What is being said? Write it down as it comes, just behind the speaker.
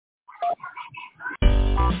Hey,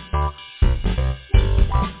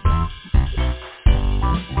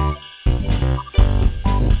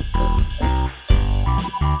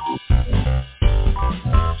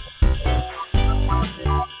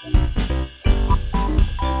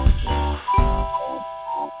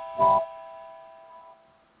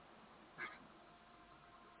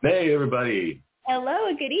 everybody.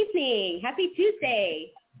 Hello, good evening. Happy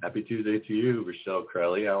Tuesday. Happy Tuesday to you, Rachelle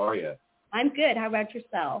Krelle. How are you? I'm good. How about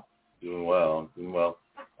yourself? Doing well.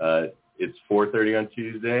 It's 4:30 on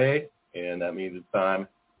Tuesday, and that means it's time.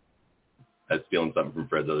 I was stealing something from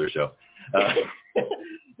Fred's other show.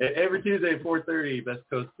 Every Tuesday at 4:30, Best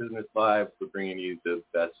Coast Business Live. We're bringing you the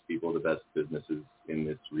best people, the best businesses in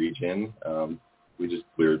this region. We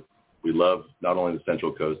love not only the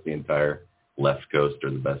Central Coast, the entire left coast, or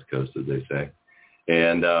the best coast, as they say,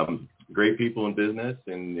 and great people in business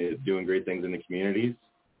and doing great things in the communities.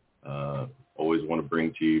 Always want to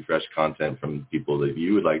bring to you fresh content from people that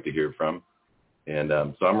you would like to hear from. And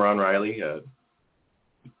so I'm Ron Reilly,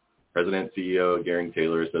 President, CEO of Gehring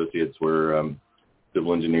Taylor Associates. We're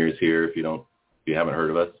civil engineers here, if you haven't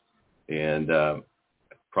heard of us. And I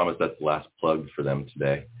promise that's the last plug for them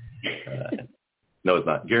today. No, it's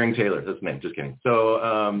not. Gehring Taylor, that's the name. Just kidding.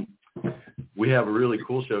 So we have a really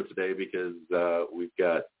cool show today because we've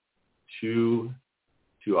got two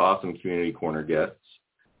awesome community corner guests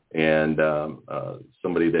and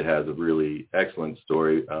somebody that has a really excellent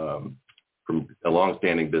story from a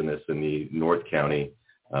longstanding business in the North County.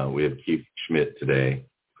 We have Keith Schmidt today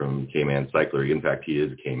from K-Man Cyclery. In fact, he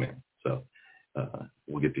is a K-Man. So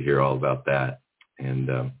we'll get to hear all about that.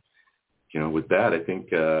 And with that, I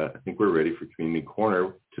think we're ready for Community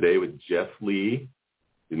Corner today with Jeff Lee,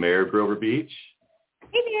 the mayor of Grover Beach.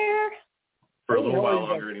 Hey there. For a little while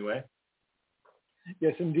longer, anyway.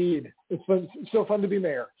 Yes, indeed. It's still fun to be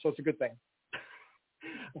mayor, so it's a good thing.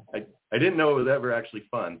 I didn't know it was ever actually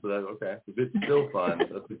fun, so that's okay. If it's still fun,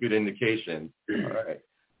 that's a good indication. All right.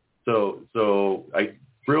 So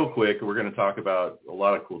real quick, we're going to talk about a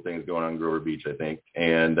lot of cool things going on in Grover Beach, I think.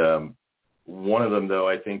 And one of them, though,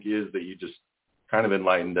 I think is that you just kind of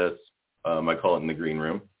enlightened us. I call it in the green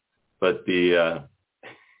room. But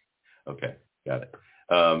okay, got it.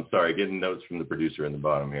 Sorry, getting notes from the producer in the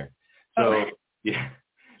bottom here. So, yeah.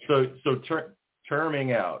 So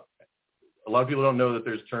terming out. A lot of people don't know that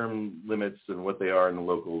there's term limits and what they are in the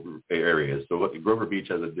local areas. So Grover Beach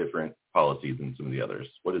has a different policy than some of the others.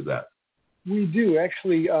 What is that? We do.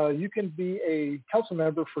 Actually, you can be a council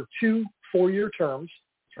member for 2 4-year terms.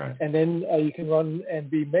 Right. And then you can run and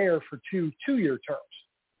be mayor for 2 2-year terms.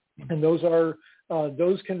 And those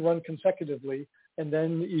can run consecutively. And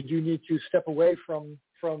then you do need to step away from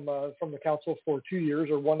the council for 2 years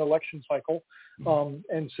or 1 election cycle.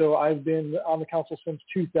 And so I've been on the council since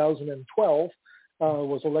 2012,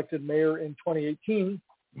 was elected mayor in 2018,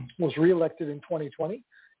 was reelected in 2020.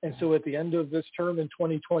 And so at the end of this term in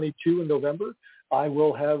 2022 in November, I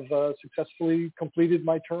will have successfully completed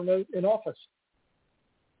my term in office.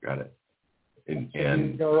 Got it.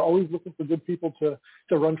 And we are always looking for good people to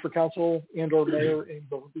run for council and or mayor in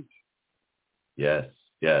Grover Beach. Yes.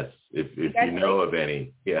 If you know of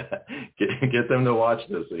any, get them to watch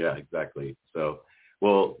this. Yeah, exactly. So,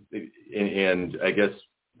 well, and I guess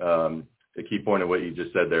the key point of what you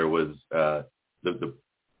just said there was the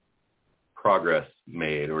progress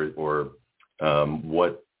made or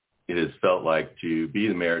what it has felt like to be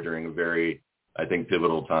the mayor during a very, I think,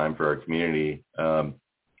 pivotal time for our community. I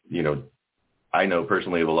know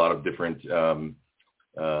personally of a lot of different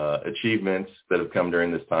achievements that have come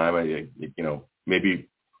during this time. Maybe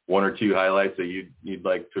 1 or 2 highlights that you'd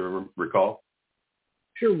like to recall.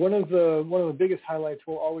 Sure. One of the biggest highlights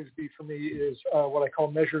will always be for me is what I call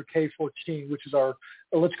Measure K14, which is our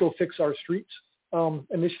Let's Go Fix Our Streets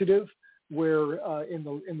initiative, where in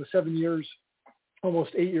the 7 years,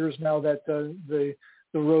 almost 8 years now that the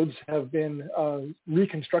roads have been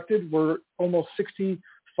reconstructed, we're almost 65%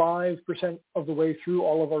 of the way through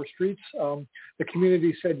all of our streets. The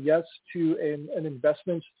community said yes to an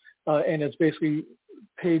investment, and it's basically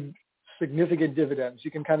paid significant dividends.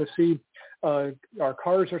 You can kind of see our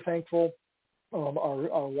cars are thankful,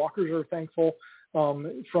 our walkers are thankful.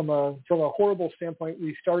 From a horrible standpoint,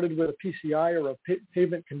 we started with a PCI or a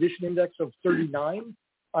pavement condition index of 39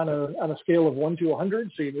 on a scale of 1 to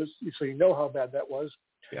 100. So you know how bad that was.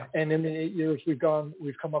 Yeah. And in the 8 years we've come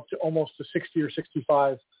up to almost to 60 or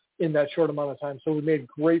 65 in that short amount of time. So we made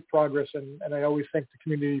great progress, and I always thank the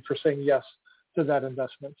community for saying yes to that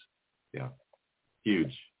investment. Yeah,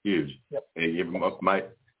 huge. Yep.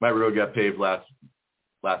 My road got paved last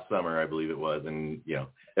summer, I believe it was, and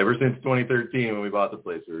ever since 2013 when we bought the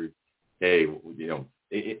place,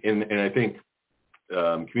 and I think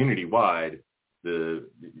community-wide,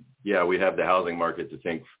 we have the housing market to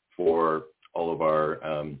thank for all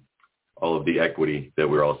of the equity that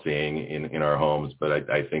we're all seeing in our homes, but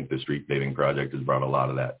I think the street paving project has brought a lot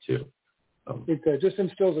of that too. It just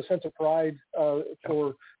instills a sense of pride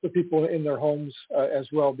for the people in their homes as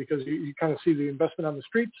well, because you kind of see the investment on the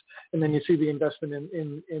streets, and then you see the investment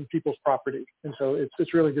in people's property, and so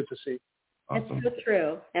it's really good to see. Awesome. It's so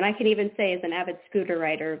true. And I can even say, as an avid scooter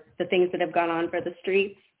rider, the things that have gone on for the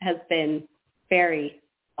streets has been very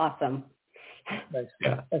awesome. Nice.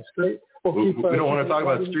 Yeah, that's great. Well, we don't want to talk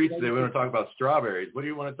about streets today. We want to talk about strawberries. What do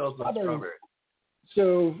you want to tell us about strawberries?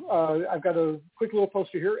 So I've got a quick little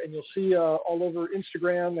poster here, and you'll see all over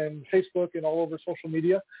Instagram and Facebook and all over social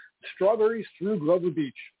media, strawberries through Grover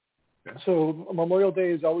Beach. Okay. So Memorial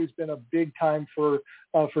Day has always been a big time for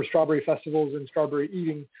strawberry festivals and strawberry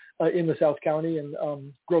eating in the South County, and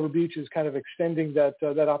Grover Beach is kind of extending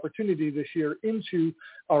that opportunity this year into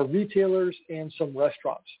our retailers and some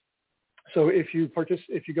restaurants. So if you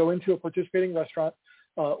go into a participating restaurant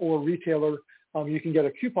or retailer, you can get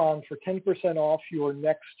a coupon for 10% off your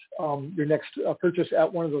next purchase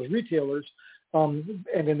at one of those retailers. And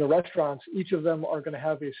in the restaurants, each of them are going to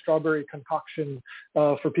have a strawberry concoction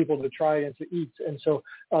for people to try and to eat. And so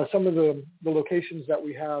some of the locations that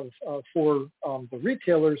we have for the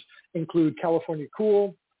retailers include California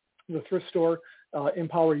Cool, the thrift store,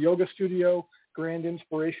 Empower Yoga Studio, Grand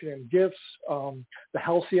Inspiration and Gifts, the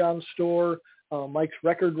Halcyon store, Mike's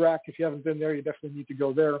Record Rack. If you haven't been there, you definitely need to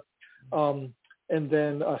go there. And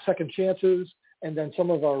then Second Chances. And then some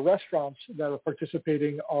of our restaurants that are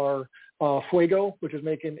participating are Fuego, which is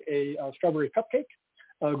making a strawberry cupcake,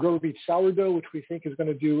 Grover Beach Sourdough, which we think is going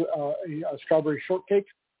to do a strawberry shortcake.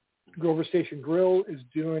 Grover Station Grill is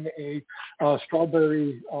doing a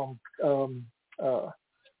strawberry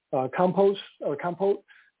compote.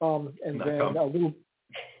 And not then a little,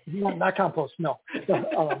 not compost, no.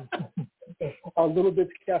 Little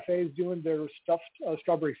Bits Cafe is doing their stuffed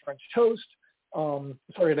strawberry French toast.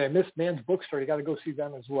 Sorry, I missed Man's Bookstore. You got to go see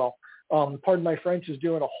them as well. Pardon My French is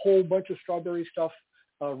doing a whole bunch of strawberry stuff.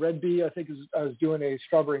 Red Bee, I think, is doing a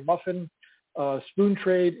strawberry muffin. Spoon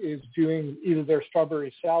Trade is doing either their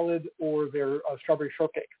strawberry salad or their strawberry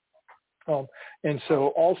shortcake. And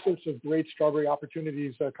so all sorts of great strawberry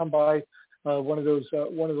opportunities. Come by one of those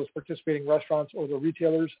participating restaurants or the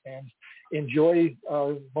retailers and enjoy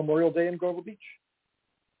Memorial Day in Grover Beach.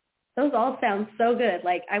 Those all sound so good.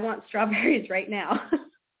 Like, I want strawberries right now.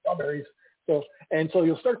 Strawberries. So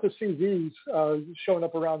you'll start to see these showing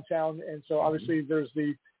up around town. And so obviously there's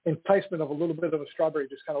the enticement of a little bit of a strawberry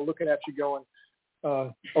just kind of looking at you going,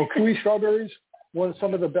 Okui strawberries,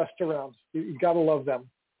 some of the best around. You got to love them.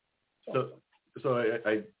 So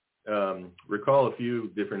I recall a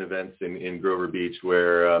few different events in Grover Beach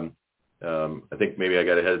where I think maybe I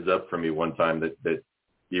got a heads up from you one time that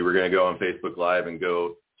you were going to go on Facebook Live and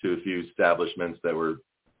go to a few establishments that were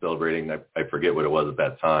celebrating. I forget what it was at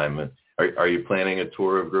that time. Are you planning a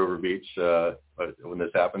tour of Grover Beach when this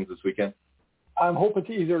happens this weekend? I'm hoping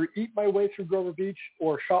to either eat my way through Grover Beach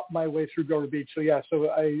or shop my way through Grover Beach. So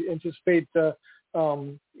I anticipate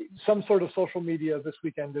some sort of social media this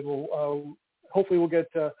weekend, and hopefully we'll get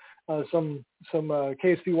some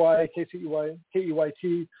KSBY, KCEY,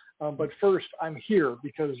 KEYT. But first, I'm here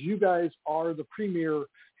because you guys are the premier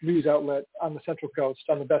news outlet on the Central Coast,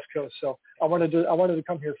 on the Best Coast. So I wanted to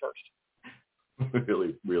come here first.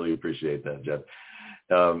 Really, really appreciate that, Jeff.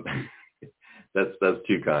 That's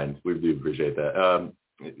too kind. We do appreciate that.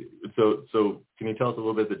 So can you tell us a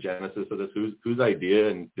little bit the genesis of this? Whose idea,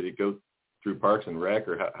 and did it go through Parks and Rec,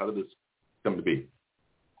 or how did this come to be?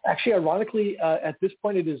 Actually, ironically, at this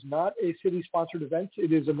point, it is not a city-sponsored event.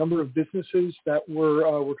 It is a number of businesses that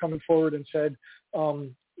were coming forward and said,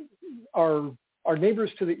 our neighbors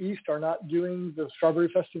to the east are not doing the Strawberry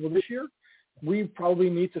Festival this year. We probably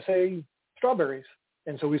need to say strawberries.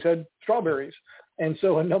 And so we said strawberries. And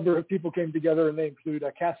so a number of people came together, and they include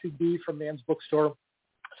Cassie B. from Man's Bookstore.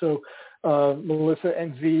 So Melissa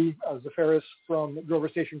NZ, Zafaris from Grover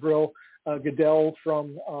Station Grill, Goodell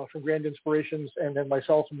from Grand Inspirations, and then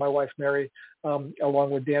myself and my wife, Mary, along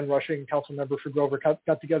with Dan Rushing, council member for Grover,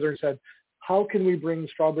 got together and said, how can we bring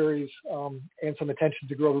strawberries and some attention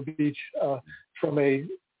to Grover Beach from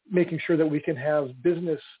making sure that we can have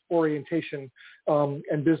business orientation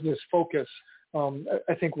and business focus.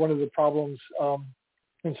 I think one of the problems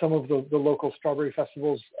in some of the local strawberry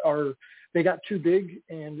festivals are they got too big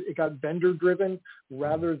and it got vendor driven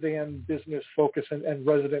rather than business focus and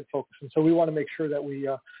resident focus. And so we want to make sure that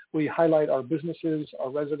we highlight our businesses, our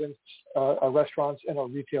residents, our restaurants, and our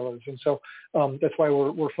retailers. And so that's why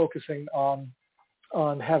we're focusing on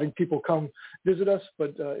on having people come visit us,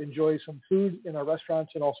 but enjoy some food in our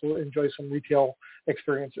restaurants and also enjoy some retail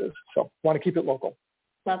experiences. So want to keep it local.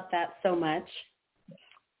 Love that so much.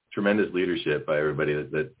 Tremendous leadership by everybody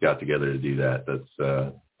that got together to do that.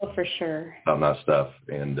 That's for sure. Top-notch stuff.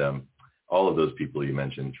 And all of those people you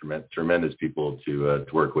mentioned, tremendous people to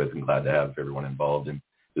work with, and glad to have everyone involved in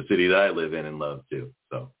the city that I live in and love too.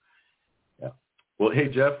 So, yeah. Well, hey,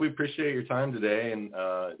 Jeff, we appreciate your time today. And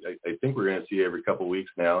I think we're going to see you every couple of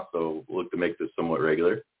weeks now. So we'll look to make this somewhat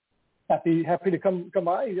regular. Happy to come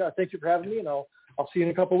by. Thank you for having me, and I'll see you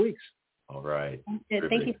in a couple of weeks. All right. Good.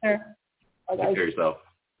 Thank you, sir. Bye, guys. Take care of yourself.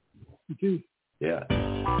 You too. Yeah.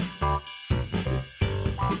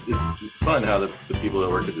 It's fun how the people that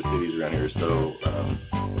work at the cities around here are so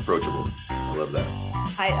approachable. I love that.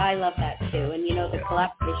 I love that too. And, the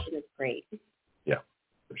collaboration is great. Yeah,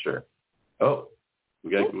 for sure. Oh,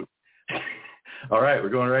 we got all right, we're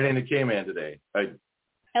going right into K-Man today.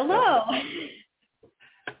 Hello.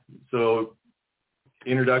 So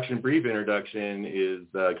brief introduction is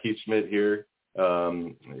Keith Schmidt here.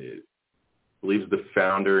 I believe the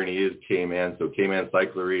founder, and he is K-Man. So K-Man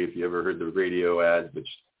Cyclery, if you ever heard the radio ads,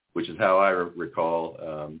 which is how I recall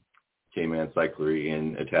K-Man Cyclery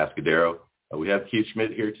in Atascadero. We have Keith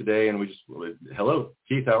Schmidt here today, and hello,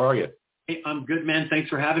 Keith, how are you? Hey, I'm good, man. Thanks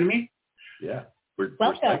for having me. Yeah, we're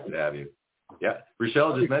excited to have you. Yeah,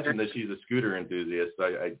 Rachelle just mentioned that she's a scooter enthusiast.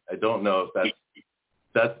 I don't know if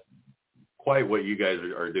that's quite what you guys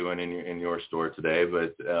are doing in your store today,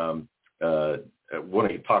 but I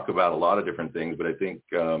want to talk about a lot of different things, but I think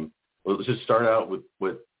let's just start out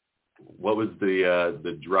with what was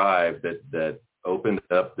the drive that opened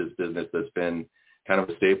up this business that's been kind of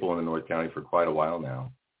a staple in the North County for quite a while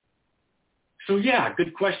now. So yeah,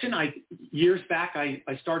 good question. Years back, I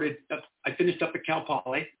finished up at Cal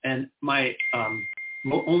Poly, and my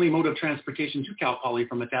only mode of transportation to Cal Poly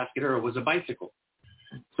from Atascadero was a bicycle.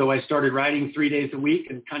 So I started riding 3 days a week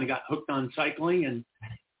and kind of got hooked on cycling,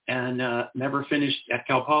 and never finished at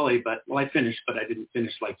Cal Poly, I finished, but I didn't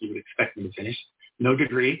finish like you would expect me to finish. No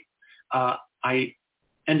degree. I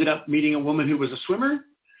ended up meeting a woman who was a swimmer,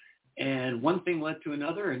 and one thing led to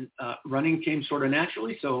another, and running came sort of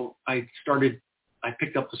naturally. So I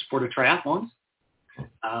picked up the sport of triathlons.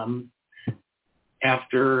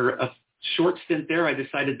 After a short stint there, I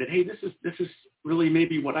decided that, hey, this is really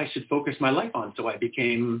maybe what I should focus my life on. So I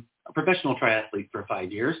became a professional triathlete for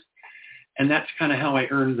 5 years. And that's kind of how I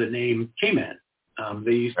earned the name K-Man.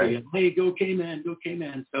 They used to say, hey, go K-Man, go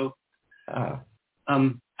K-Man. So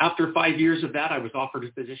after 5 years of that, I was offered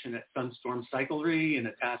a position at Sunstorm Cyclery in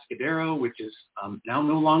Atascadero, which is now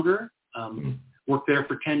no longer. Worked there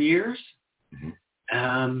for 10 years.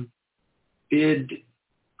 Did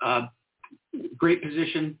great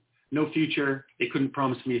position, no future. They couldn't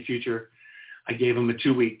promise me a future. I gave them a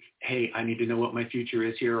 2-week, hey, I need to know what my future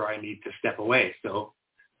is here, or I need to step away. So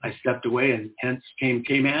I stepped away, and hence came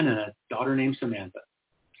K-Man and a daughter named Samantha.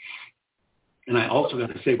 And I also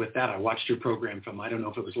got to say with that, I watched your program from, I don't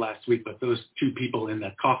know if it was last week, but those two people in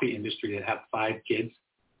the coffee industry that have 5 kids.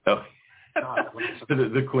 Oh,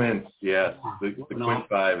 the Quints, yes. The Quint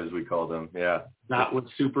 5, as we call them, yeah. That was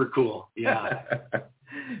super cool, yeah.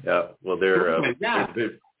 Yeah, well, they're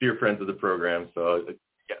dear friends of the program, so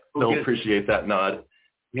they'll appreciate that nod.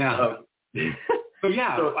 Yeah. So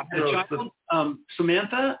yeah, I had a child,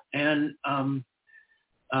 Samantha, and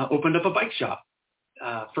opened up a bike shop.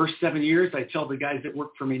 First 7 years, I tell the guys that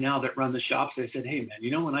work for me now that run the shops, I said, hey,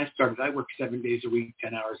 man, when I started, I worked 7 days a week,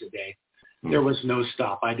 10 hours a day. There was no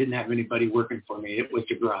stop. I didn't have anybody working for me. It was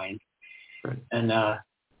a grind. Right. And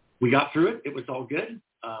we got through it. It was all good.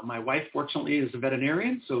 My wife, fortunately, is a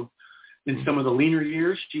veterinarian. So in some of the leaner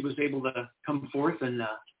years, she was able to come forth and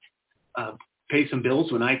pay some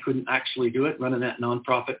bills when I couldn't actually do it, running that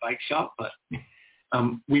nonprofit bike shop. But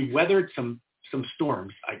we weathered some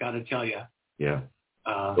storms, I got to tell you. Yeah.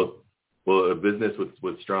 Well, a business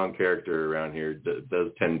with strong character around here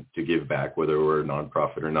does tend to give back, whether we're a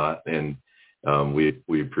nonprofit or not. And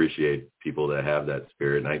we appreciate people that have that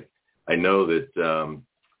spirit. And I know that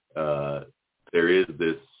there is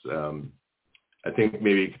this, I think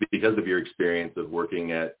maybe because of your experience of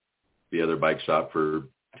working at the other bike shop for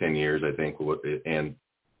 10 years, I think,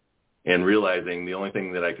 and realizing the only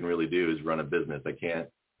thing that I can really do is run a business.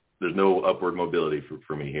 There's no upward mobility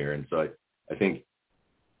for me here. And so I think,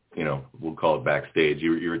 we'll call it backstage.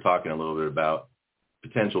 You were talking a little bit about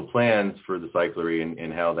potential plans for the Cyclery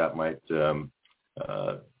and how that might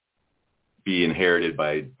be inherited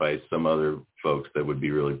by some other folks that would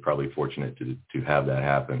be really probably fortunate to have that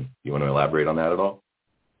happen. You want to elaborate on that at all?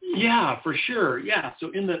 Yeah, for sure. Yeah.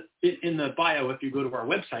 So in the bio, if you go to our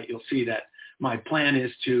website, you'll see that my plan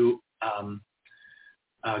is to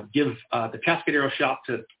give the Atascadero shop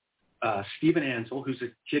to Stephen Ansel, who's a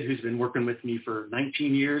kid who's been working with me for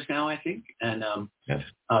 19 years now, I think. And Yes.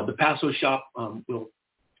 The Paso shop will,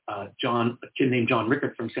 a kid named John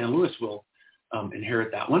Rickert from San Luis will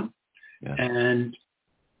inherit that one. Yeah. And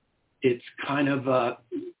it's kind of,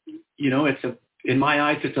 in my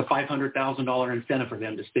eyes, it's a $500,000 incentive for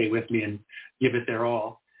them to stay with me and give it their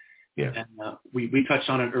all. Yeah. And we touched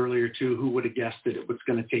on it earlier too. Who would have guessed that it was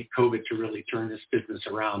going to take COVID to really turn this business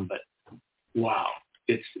around? But wow,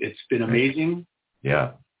 it's been amazing.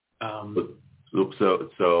 Yeah.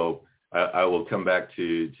 So I will come back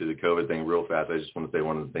to the COVID thing real fast. I just want to say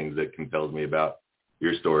one of the things that compels me about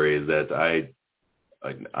your story is that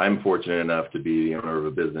I'm fortunate enough to be the owner of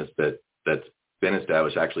a business that's been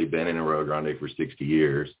established, actually been in Arroyo Grande for 60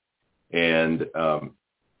 years. And,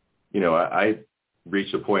 I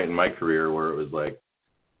reached a point in my career where it was like,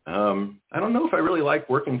 I don't know if I really like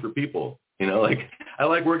working for people, I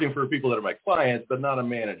like working for people that are my clients, but not a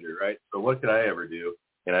manager. Right. So what could I ever do?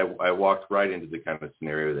 And I walked right into the kind of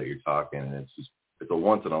scenario that you're talking, and it's a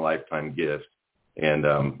once in a lifetime gift. And,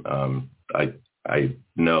 I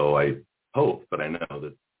hope that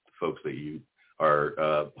the folks that you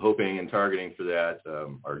are hoping and targeting for that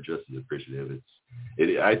are just as appreciative.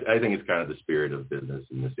 I think it's kind of the spirit of business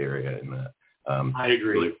in this area, and I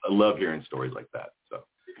agree. Really, I love hearing stories like that. So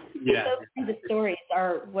yeah, those kinds of stories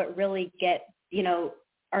are what really get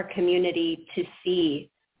our community to see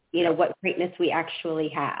what greatness we actually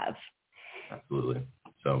have. Absolutely.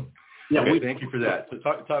 So yeah, okay, thank you for that. So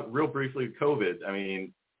talk real briefly. COVID. I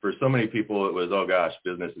mean, for so many people, it was, oh gosh,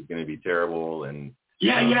 business is going to be terrible. And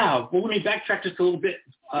yeah. Well, let me backtrack just a little bit.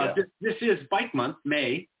 This is Bike Month,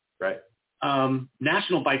 May. Right.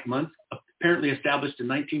 National Bike Month, apparently established in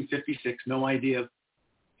 1956. No idea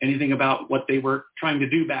anything about what they were trying to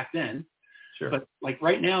do back then. Sure. But like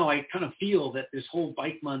right now, I kind of feel that this whole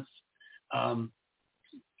Bike Month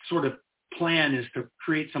sort of plan is to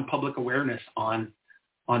create some public awareness on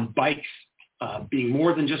bikes being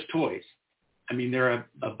more than just toys. I mean, they're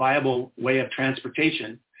a viable way of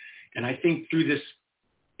transportation. And I think through this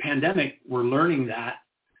pandemic, we're learning that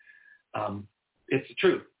it's the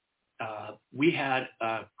truth. We had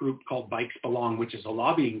a group called Bikes Belong, which is a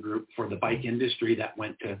lobbying group for the bike industry that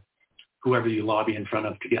went to whoever you lobby in front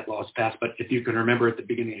of to get laws passed. But if you can remember at the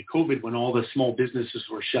beginning of COVID, when all the small businesses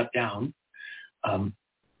were shut down,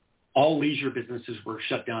 all leisure businesses were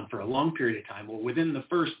shut down for a long period of time. Well, within the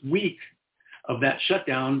first week of that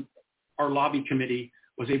shutdown, our lobby committee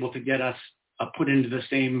was able to get us put into the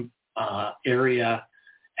same area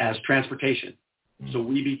as transportation. So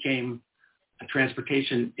we became a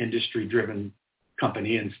transportation industry-driven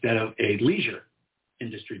company instead of a leisure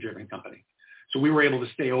industry-driven company. So we were able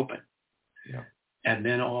to stay open. Yeah. And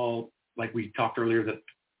then like we talked earlier, that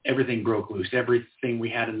everything broke loose. Everything we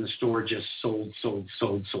had in the store just sold.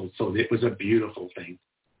 It was a beautiful thing.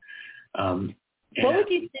 What would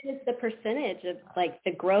you say is the percentage of like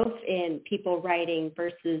the growth in people riding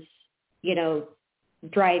versus,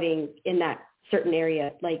 driving in that certain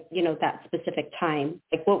area, like, that specific time?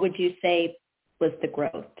 Like, what would you say was the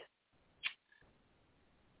growth?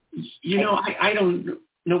 I don't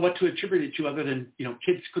know what to attribute it to other than,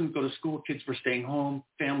 kids couldn't go to school. Kids were staying home.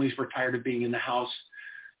 Families were tired of being in the house.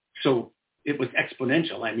 So it was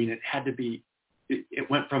exponential. I mean, it had to be, it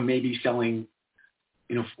went from maybe selling,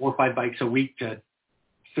 4 or 5 bikes a week to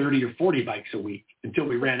 30 or 40 bikes a week until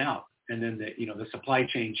we ran out. And then the supply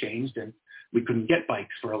chain changed and we couldn't get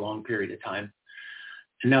bikes for a long period of time.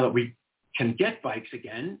 And now that we can get bikes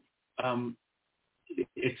again,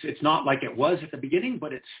 it's not like it was at the beginning,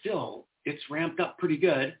 but it's ramped up pretty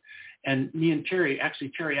good. And me and Terrie asked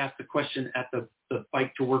the question at the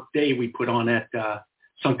Bike to Work Day we put on at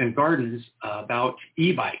Sunken Gardens about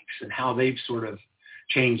e-bikes and how they've sort of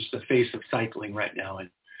changed the face of cycling right now. And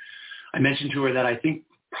I mentioned to her that I think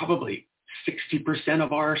probably 60%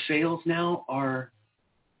 of our sales now are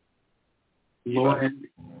lower-end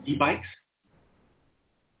e-bikes.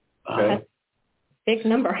 Okay. Big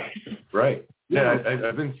number. Right. Yeah,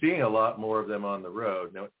 I've been seeing a lot more of them on the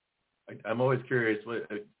road. Now, I'm always curious.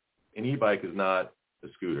 An e-bike is not a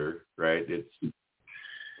scooter, right? It's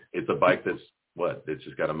a bike that's what? It's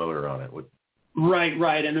just got a motor on it.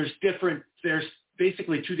 Right. And there's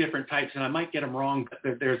basically 2 different types, and I might get them wrong,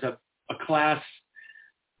 but there's a class.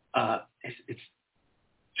 It's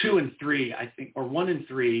 2 and 3, I think, or 1 and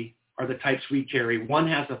 3 are the types we carry. 1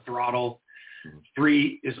 has a throttle.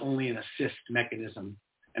 3 is only an assist mechanism.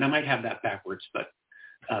 And I might have that backwards, but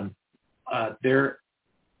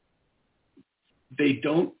they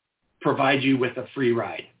don't provide you with a free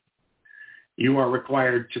ride. you are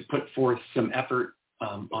required to put forth some effort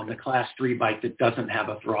on the Class 3 bike that doesn't have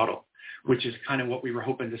a throttle, which is kind of what we were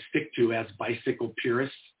hoping to stick to as bicycle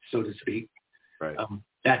purists, so to speak. Right.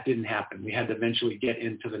 That didn't happen. We had to eventually get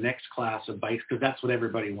into the next class of bikes because that's what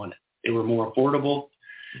everybody wanted. They were more affordable,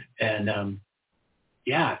 and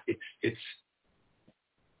it's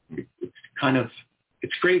kind of,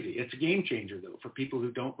 it's crazy. It's a game changer though for people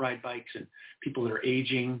who don't ride bikes and people that are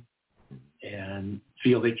aging and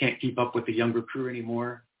feel they can't keep up with the younger crew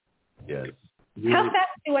anymore. Yes. Really. How fast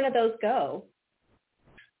do one of those go?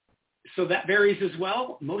 So that varies as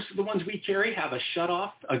well. Most of the ones we carry have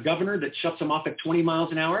a governor that shuts them off at 20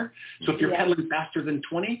 miles an hour. So if you're pedaling faster than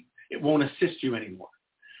 20, it won't assist you anymore.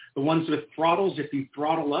 The ones with throttles, if you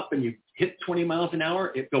throttle up and you hit 20 miles an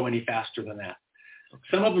hour, it go any faster than that.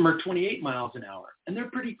 Some of them are 28 miles an hour, and they're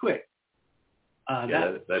pretty quick.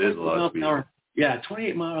 That is a lot of speed.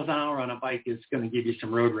 28 miles an hour on a bike is going to give you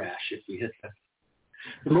some road rash if you hit that.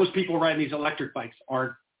 Most people riding these electric bikes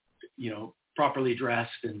aren't, properly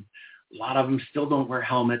dressed, and a lot of them still don't wear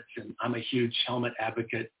helmets, and I'm a huge helmet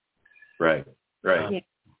advocate. Right. Yeah.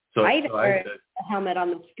 So I even wear a helmet on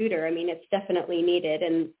the scooter. I mean, it's definitely needed.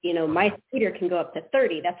 And, my scooter can go up to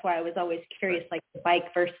 30. That's why I was always curious, like the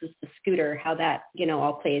bike versus the scooter, how that,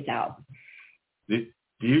 all plays out. Do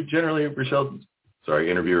you generally, Rachelle,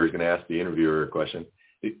 interviewer is going to ask the interviewer a question.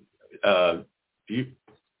 Do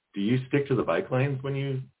you stick to the bike lanes when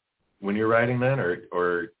you're riding then,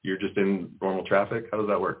 or you're just in normal traffic? How does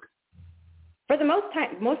that work? For the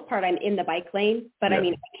most part, I'm in the bike lane, but I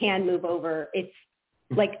mean, I can move over. It's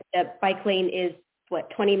like the bike lane is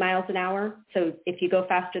 20 miles an hour. So if you go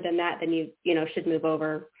faster than that, then you should move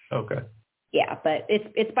over. Okay. Yeah, but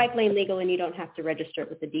it's bike lane legal, and you don't have to register it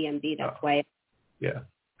with the DMV. That's why. Yeah,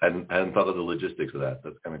 I hadn't thought of the logistics of that.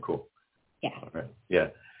 That's kind of cool. Yeah. All right. Yeah.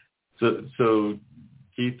 So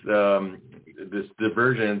Keith, this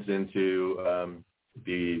divergence into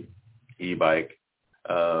the e-bike,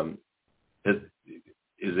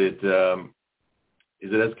 is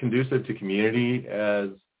it as conducive to community as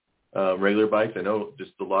regular bikes? I know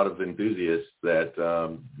just a lot of enthusiasts that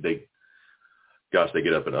they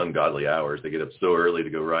get up at ungodly hours. They get up so early to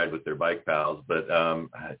go ride with their bike pals. But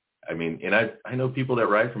I know people that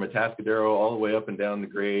ride from Atascadero all the way up and down the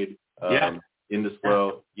grade into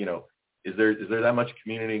Slow. Is there that much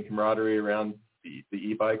community and camaraderie around the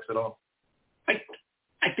e-bikes at all?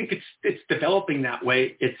 I think it's developing that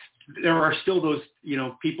way. There are still those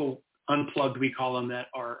people unplugged, we call them, that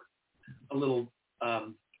are a little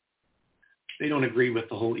they don't agree with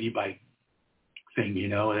the whole e-bike thing,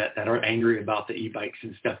 that are angry about the e-bikes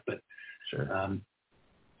and stuff. But sure.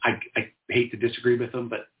 I hate to disagree with them,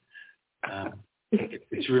 but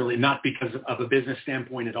it's really not because of a business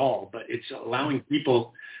standpoint at all, but it's allowing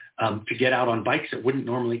people to get out on bikes that wouldn't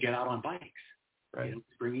normally get out on bikes. Right.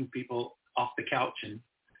 Bringing people off the couch and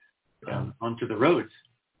onto the roads.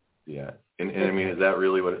 Yeah. And I mean, is that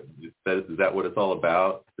really is that what it's all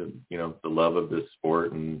about? The love of this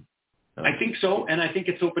sport? And I think so. And I think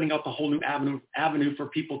it's opening up a whole new avenue for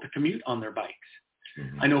people to commute on their bikes.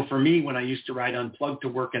 Mm-hmm. I know for me, when I used to ride unplugged to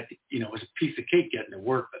work it was a piece of cake getting to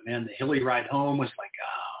work, but man, the hilly ride home was like,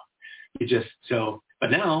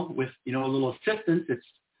 but now with, a little assistance, it's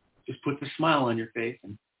just puts a smile on your face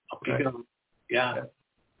and up you go. Yeah.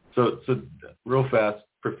 So real fast,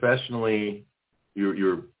 professionally,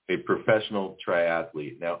 you're a professional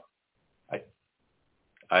triathlete. Now,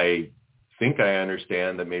 I think I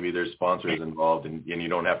understand that maybe there's sponsors involved and you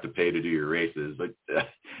don't have to pay to do your races. But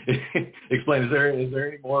explain, is there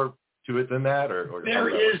any more to it than that? Or there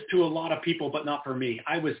is to a lot of people, but not for me.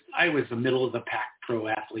 I was a middle of the pack pro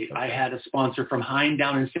athlete. Okay. I had a sponsor from Hine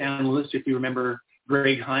down in San Luis, if you remember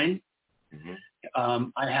Greg Hine. Mm-hmm.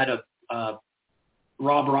 I had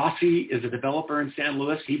Rob Rossi is a developer in San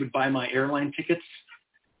Luis. He would buy my airline tickets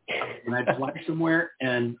when I'd fly somewhere,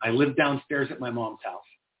 and I lived downstairs at my mom's house,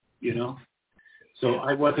 So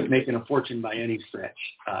I wasn't making a fortune by any stretch.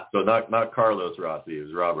 So not Carlos Rossi, it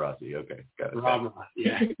was Rob Rossi. Okay, got it. Rob Rossi,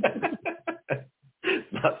 yeah.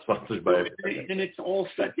 Not sponsored by. And it's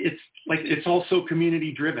also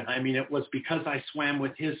community driven. I mean, it was because I swam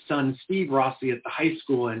with his son Steve Rossi at the high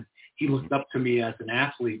school, and he looked up to me as an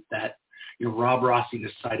athlete that Rob Rossi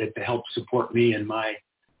decided to help support me in my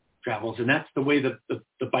travels. And that's the way the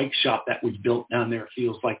bike shop that we built down there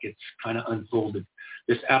feels like it's kind of unfolded.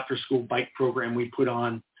 This after school bike program we put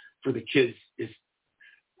on for the kids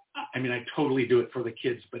I totally do it for the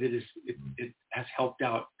kids, but it has helped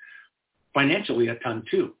out financially a ton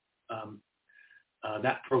too.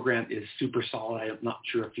 That program is super solid. I'm not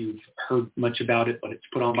sure if you've heard much about it, but it's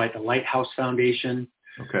put on by the Lighthouse Foundation.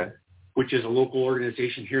 Okay. which is a local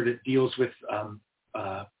organization here that deals with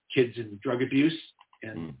kids and drug abuse.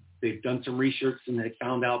 And they've done some research, and they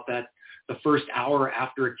found out that the first hour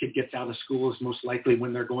after a kid gets out of school is most likely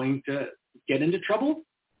when they're going to get into trouble.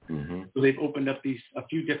 So they've opened up a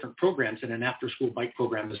few different programs, and an after-school bike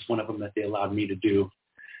program is one of them that they allowed me to do.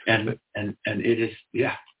 And it is,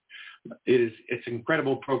 it's an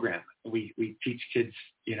incredible program. We teach kids,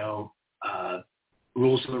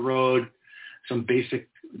 rules of the road, some basic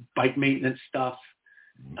bike maintenance stuff.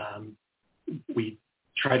 We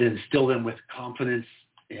try to instill them with confidence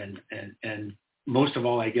and most of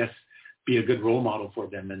all, I guess, be a good role model for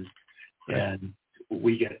them. And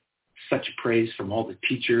we get such praise from all the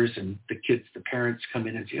teachers and the kids. The parents come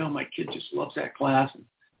in and say, "Oh, my kid just loves that class." And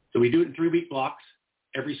so we do it in 3-week blocks.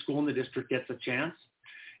 Every school in the district gets a chance,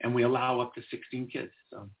 and we allow up to 16 kids.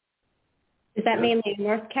 So, is that mainly in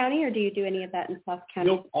North County, or do you do any of that in South County?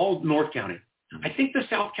 Nope, all North County. I think the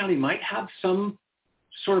South County might have some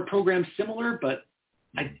sort of program similar, but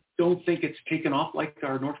I don't think it's taken off like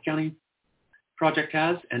our North County project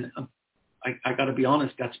has. And I got to be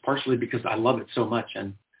honest, that's partially because I love it so much.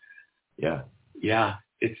 And it's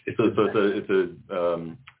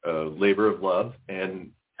a labor of love,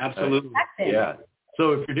 and absolutely,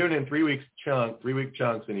 So if you're doing it in 3-week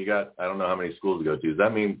chunks, and you got, I don't know how many schools to go to, does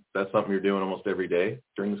that mean that's something you're doing almost every day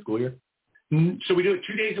during the school year? So we do it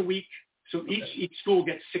 2 days a week. So each school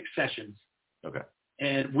gets 6 sessions. Okay.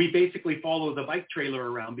 And we basically follow the bike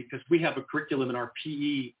trailer around because we have a curriculum in our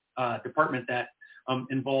PE department that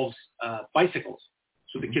involves bicycles.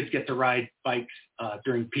 So the kids get to ride bikes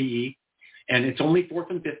during PE, and it's only 4th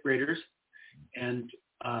and 5th graders. And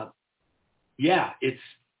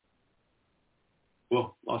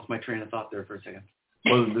lost my train of thought there for a second.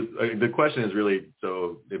 Well, the question is really,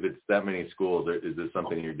 so if it's that many schools, is this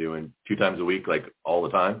something you're doing 2 times a week, like all the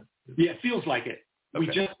time? Yeah, it feels like it. Okay. We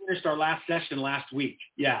just finished our last session last week.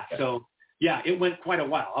 Yeah. Okay. So it went quite a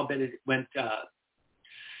while. I'll bet it went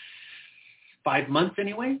 5 months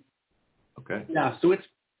anyway. Okay. Yeah. So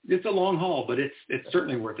it's a long haul, but it's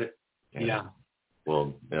certainly worth it. Yeah.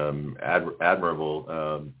 Well,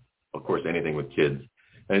 admirable. Of course, anything with kids.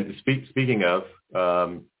 And speaking of,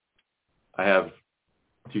 I have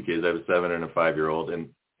 2 kids. I have a 7 and a 5-year-old, and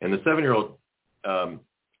the 7-year-old,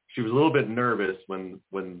 she was a little bit nervous when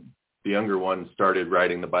the younger one started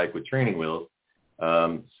riding the bike with training wheels.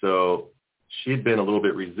 So she had been a little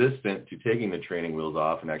bit resistant to taking the training wheels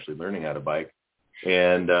off and actually learning how to bike.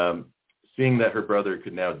 And seeing that her brother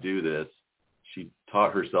could now do this, she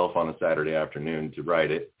taught herself on a Saturday afternoon to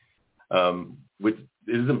ride it, which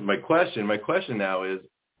isn't my question. My question now is,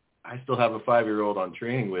 I still have a 5-year-old on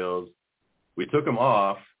training wheels. We took him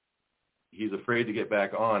off. He's afraid to get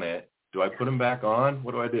back on it. Do I put him back on?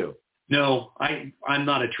 What do I do? No, I'm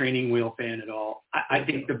not a training wheel fan at all. I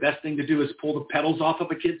think the best thing to do is pull the pedals off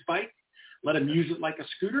of a kid's bike, let them use it like a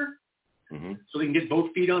scooter, so they can get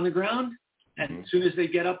both feet on the ground. And as soon as they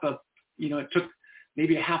get up, it took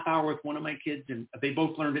maybe a half hour with one of my kids, and they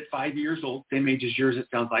both learned at 5 years old, same age as yours, it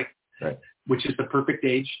sounds like, which is the perfect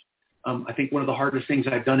age. I think one of the hardest things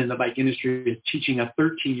I've done in the bike industry is teaching a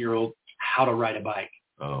 13-year-old how to ride a bike.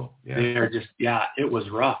 Oh, yeah. They're just, it was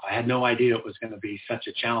rough. I had no idea it was going to be such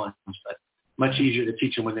a challenge, but much easier to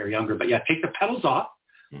teach them when they're younger. But take the pedals off,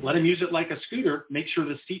 let them use it like a scooter, make sure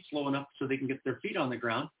the seat's low enough so they can get their feet on the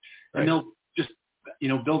ground, and they'll just,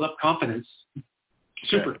 build up confidence.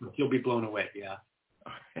 Super. You'll be blown away. Yeah.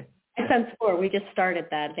 My son's 4. We just started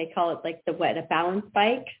that. They call it like a balance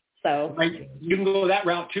bike. So you can go that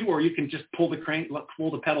route too, or you can just pull the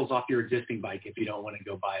pedals off your existing bike if you don't want to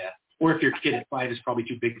go buy or if your kid at 5 is probably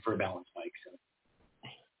too big for a balance bike. So.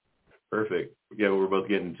 Perfect. Yeah, we're both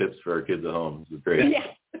getting tips for our kids at home. This is great. Yeah.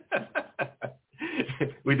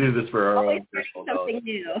 We do this for our always own personal something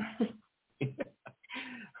new.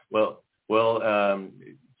 Well,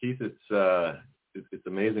 Keith, it's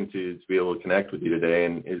amazing to be able to connect with you today.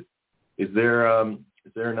 And is there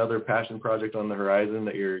another passion project on the horizon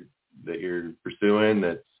that you're pursuing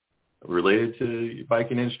that's related to the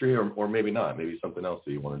biking industry, or maybe not? Maybe something else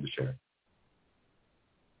that you wanted to share?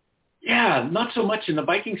 Yeah, not so much in the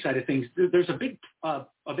biking side of things. There's a big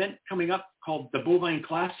event coming up called the Bovine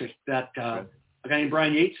Classic that a guy named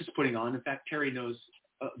Brian Yates is putting on. In fact, Terrie knows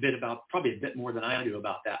probably a bit more than I do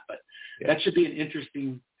about that, but that should be an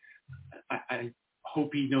interesting, I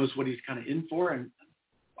hope he knows what he's kind of in for. And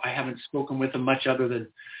I haven't spoken with him much other than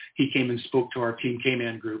he came and spoke to our Team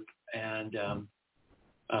K-Man group, and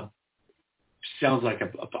sounds like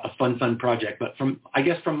a fun project. But from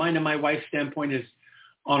mine and my wife's standpoint is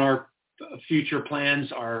on our future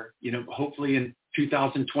plans are, hopefully in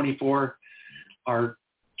 2024, our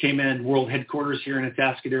K-Man World Headquarters here in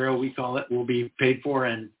Atascadero, we call it, will be paid for,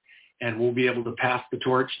 and we'll be able to pass the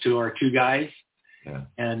torch to our two guys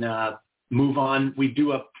and move on. We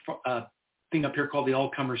do a thing up here called the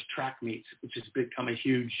All-Comers Track Meets, which has become a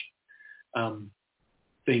huge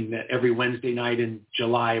thing that every Wednesday night in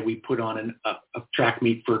July we put on a track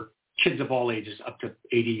meet for kids of all ages up to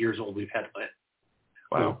 80 years old. We've had it.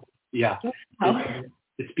 Wow. So, yeah.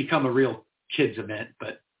 It's become a real kids event,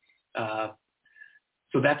 but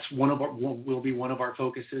so that's will be one of our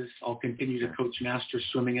focuses. I'll continue to coach master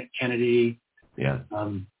swimming at Kennedy. Yeah.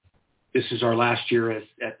 This is our last year at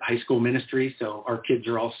high school ministry, so our kids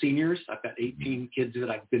are all seniors. I've got 18 kids that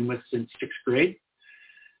I've been with since 6th grade,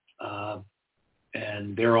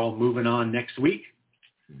 and they're all moving on next week.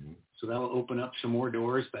 Mm-hmm. So that'll open up some more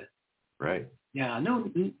doors, but yeah,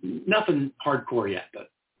 no, nothing hardcore yet, but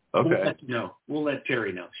we'll let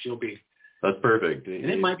Terrie know. She'll be. That's perfect. And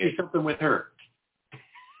it might be something with her.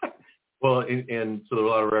 Well, and so there are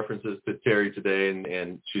a lot of references to Terrie today,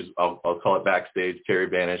 and she's, I'll call it backstage,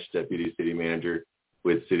 Terrie Banish, Deputy City Manager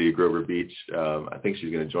with City of Grover Beach. I think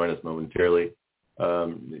she's going to join us momentarily.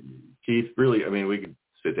 Keith, really, I mean, we could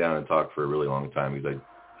sit down and talk for a really long time because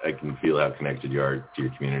I can feel how connected you are to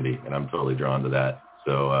your community, and I'm totally drawn to that.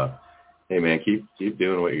 So, hey, man, keep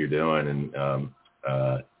doing what you're doing. And,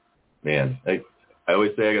 man, I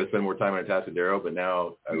always say I got to spend more time in Atascadero, but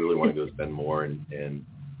now I really want to go spend more and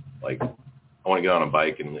like, I want to get on a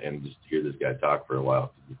bike and just hear this guy talk for a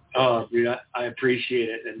while. Oh, dude, I appreciate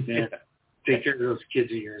it. And, man, take care of those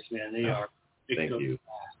kids of yours, man. They are. Thank you.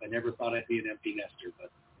 I never thought I'd be an empty nester,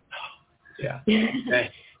 but. Yeah.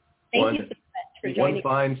 Okay. Thank you so much for joining. One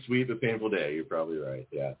fine, sweet, but painful day. You're probably right.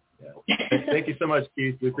 Yeah. Thank you so much,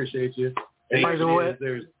 Keith. We appreciate you. By the way,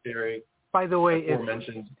 there's Terrie. By the way,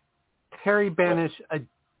 it's Terrie Banish,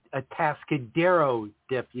 Atascadero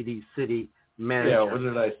Deputy City Manager. Yeah, what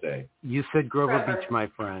did I say? You said Grover Beach, my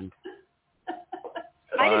friend.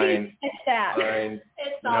 I didn't even catch that. Fine.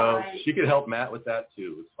 It's all right. She could help Matt with that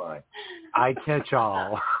too. It's fine. I catch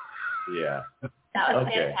all. Yeah. That was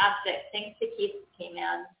fantastic. Thanks to Keith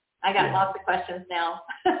K-Man. I got lots of questions now.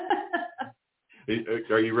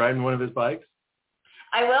 Are you riding one of his bikes?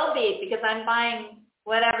 I will be, because I'm buying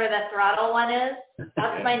whatever the throttle one is.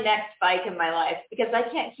 That's my next bike in my life, because I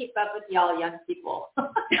can't keep up with y'all young people.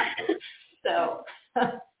 So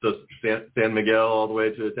San Miguel all the way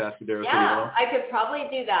to Atascadero City Hall? I could probably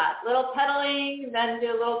do that. Little pedaling, then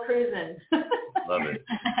do a little cruising. Love it.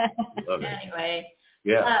 Anyway.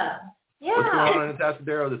 Yeah. What's going on in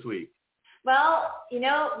Atascadero this week? Well,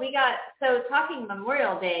 talking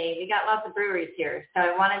Memorial Day, we got lots of breweries here. So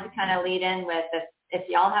I wanted to kind of lead in with this. If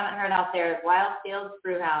y'all haven't heard out there, Wild Fields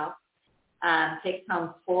Brewhouse takes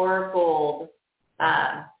home 4 gold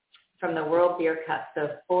from the World Beer Cup. So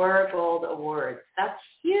 4 gold awards. That's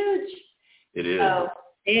huge. It is. So,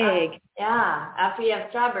 big. After you have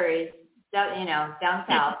strawberries, down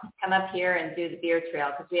south, come up here and do the beer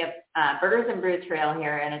trail, because we have Burgers and Brew Trail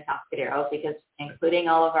here in Atascadero, because including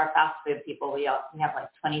all of our fast food people, we have like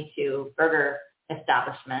 22 burger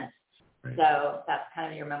establishments. Right. So that's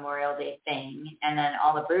kind of your Memorial Day thing. And then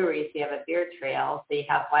all the breweries, we have a beer trail. So you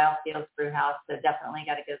have Wild Fields Brewhouse, so definitely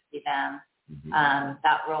got to go see them. Mm-hmm.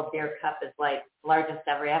 That World Beer Cup is like largest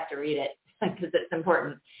ever. You have to read it because it's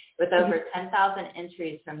important. With over 10,000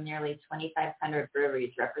 entries from nearly 2,500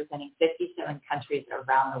 breweries representing 57 countries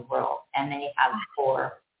around the world, and they have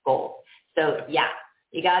 4 gold. So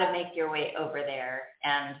you got to make your way over there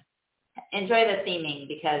and enjoy the theming,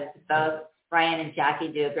 because both Brian and Jackie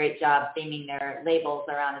do a great job theming their labels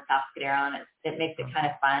around Atascadero, and it makes it kind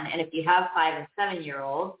of fun. And if you have 5 and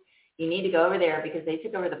 7-year-olds, you need to go over there, because they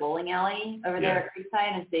took over the bowling alley over there at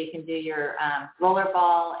Creekside, and so you can do your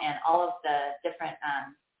rollerball and all of the different,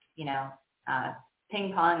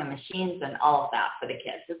 ping pong and machines and all of that for the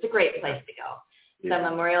kids. It's a great place to go. Yeah. So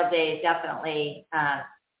Memorial Day, definitely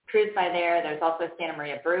cruise by there. There's also Santa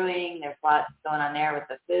Maria Brewing. There's lots going on there with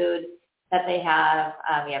the food that they have.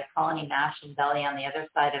 We have Colony Mash and Deli on the other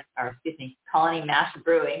side Colony Mash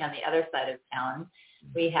Brewing on the other side of town.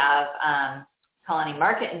 We have Colony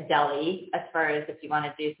Market and Deli, as far as if you want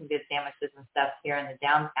to do some good sandwiches and stuff here in the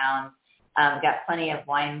downtown. We've got plenty of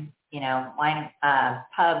wine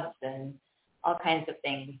pubs and all kinds of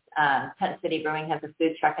things. Tent City Brewing has a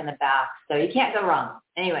food truck in the back, so you can't go wrong.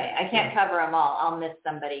 Anyway, I can't cover them all. I'll miss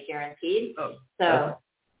somebody guaranteed. So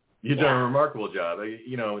you've done a remarkable job.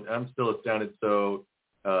 I'm still astounded. So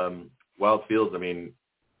Wild Fields, I mean,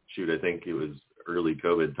 I think it was early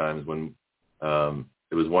COVID times when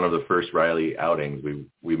it was one of the first Reilly outings.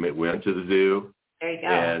 We went to the zoo. There you go.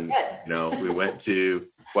 And we went to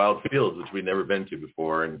Wild Fields, which we'd never been to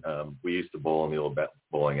before, and we used to bowl in the old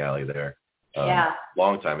bowling alley there.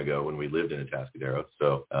 Long time ago when we lived in Atascadero.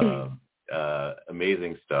 So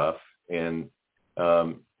amazing stuff, and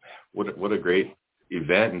what a great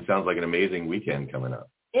event, and sounds like an amazing weekend coming up.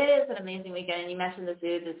 It is an amazing weekend, and you mentioned the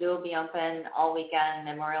zoo. The zoo will be open all weekend,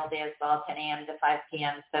 Memorial Day as well, 10 a.m. to 5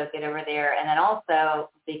 p.m., so get over there. And then also,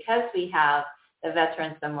 because we have the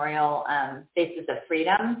Veterans Memorial Faces of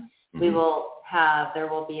Freedom, there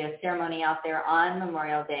will be a ceremony out there on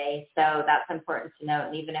Memorial Day, so that's important to note.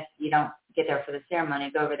 And even if you don't get there for the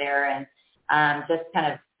ceremony, go over there and just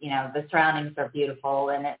kind of, the surroundings are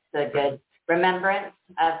beautiful, and it's a good remembrance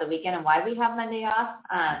of the weekend and why we have Monday off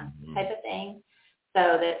type of thing.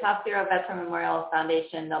 So the Atascadero Veteran Memorial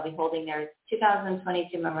Foundation, they'll be holding their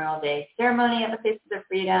 2022 Memorial Day ceremony at the Faces of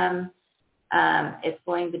Freedom. It's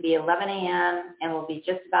going to be 11 a.m. and will be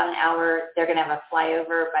just about an hour. They're going to have a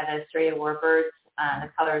flyover by the Australia Warbirds. The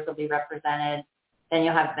colors will be represented. Then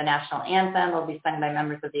you'll have the national anthem. Will be sung by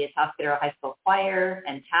members of the Atascadero High School Choir,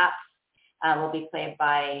 and taps will be played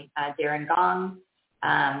by Darren Gong.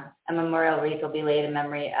 A memorial wreath will be laid in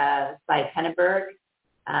memory of Cy Penneberg.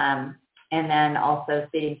 And then also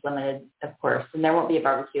seating's limited, of course. And there won't be a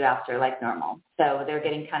barbecue after like normal. So they're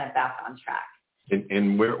getting kind of back on track.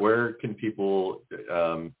 And where can people,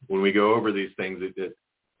 when we go over these things,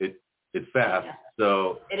 it's fast. Yeah.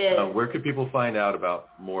 So it is. Where can people find out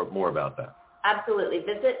about more about that? Absolutely.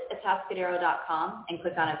 Visit Atascadero.com and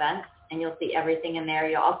click on events, and you'll see everything in there.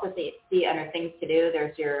 You'll also see under things to do,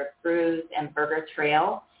 there's your brews and burger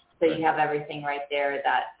trail. So you have everything right there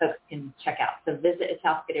that folks can check out. So visit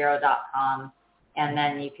Atascadero.com, and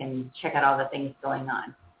then you can check out all the things going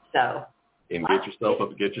on. So and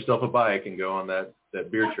get yourself a bike and go on that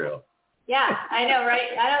beer trail. Yeah, I know,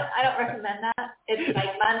 right? I don't recommend that. It's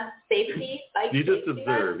like fun, safety. You just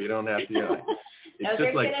observe. You don't have to. It's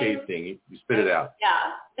just like tasting. You spit it out.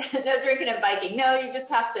 Yeah, no drinking and biking. No, you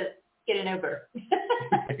just have to get an Uber.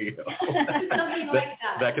 There you go. Something like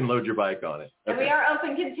that. That can load your bike on it. And we are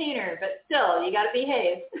open container, but still, you got to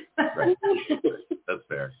behave. Right. That's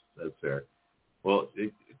fair. Well,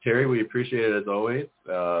 Terrie, we appreciate it as always.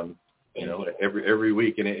 Every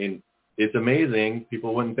week, and it's amazing.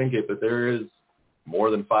 People wouldn't think it, but there is more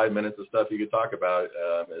than 5 minutes of stuff you could talk about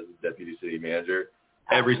as a deputy city manager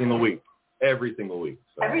every single week. Every single week.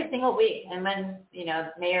 So. Every single week. And when,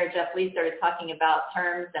 Mayor Jeff Lee started talking about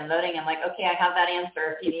terms and voting, I'm like, okay, I have that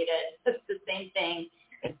answer if you need it. It's the same thing.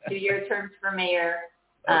 It's 2-year terms for mayor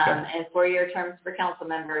and 4-year terms for council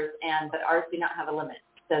members, but ours do not have a limit.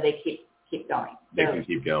 So they keep going. They can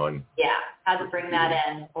keep going. Yeah. Had to bring that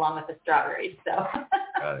in along with the strawberries. So.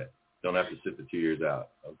 Got it. Don't have to sit the 2 years out.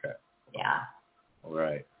 Okay. Yeah. All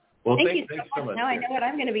right. Well, thanks so much. Now I know what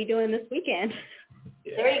I'm going to be doing this weekend.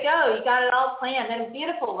 Yeah. There you go. You got it all planned. And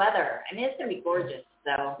beautiful weather. I mean, it's going to be gorgeous.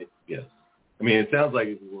 So. Yes. I mean, it sounds like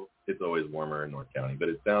it's always warmer in North County, but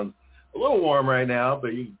it sounds a little warm right now,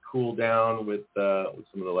 but you can cool down with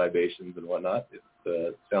some of the libations and whatnot.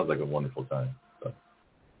 It sounds like a wonderful time. So.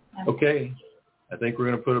 Okay. I think we're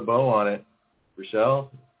going to put a bow on it. Rachelle,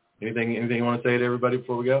 anything you want to say to everybody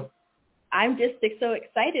before we go? I'm just so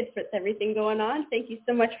excited for everything going on. Thank you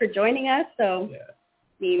so much for joining us. So,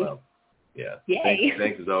 yay.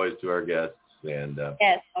 Thanks as always to our guests, and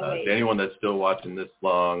yes, always. To anyone that's still watching this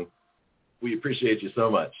long, we appreciate you so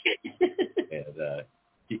much. And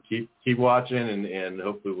keep watching, and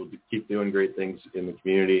hopefully we'll keep doing great things in the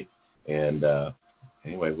community. And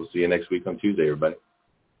anyway, we'll see you next week on Tuesday, everybody.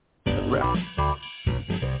 That's a wrap.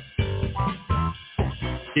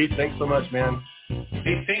 Keith, thanks so much, man.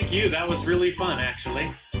 Hey, thank you. That was really fun, actually.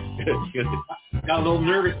 Good. Got a little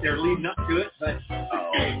nervous there leading up to it, but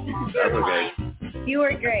that's okay. You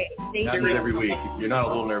were great. Thank you. Every week. If you're not a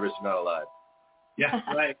little nervous, you're not alive. Yeah,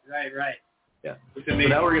 right. Yeah. So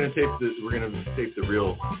now we're gonna tape the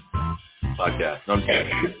real podcast. No, I'm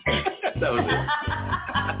kidding. That was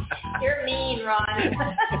it. You're mean, Ron.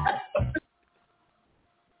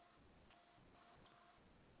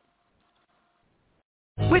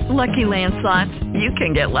 With Lucky Land Slots, you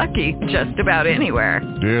can get lucky just about anywhere.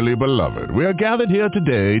 Dearly beloved, we are gathered here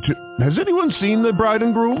today to... Has anyone seen the bride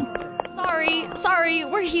and groom? Sorry,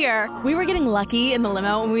 we're here. We were getting lucky in the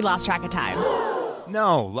limo and we lost track of time.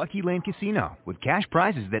 No, Lucky Land Casino, with cash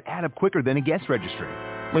prizes that add up quicker than a guest registry.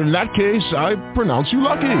 In that case, I pronounce you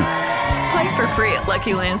lucky. Play for free at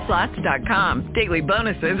LuckyLandSlots.com. Daily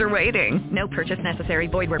bonuses are waiting. No purchase necessary.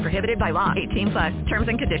 Void where prohibited by law. 18+. Terms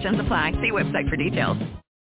and conditions apply. See website for details.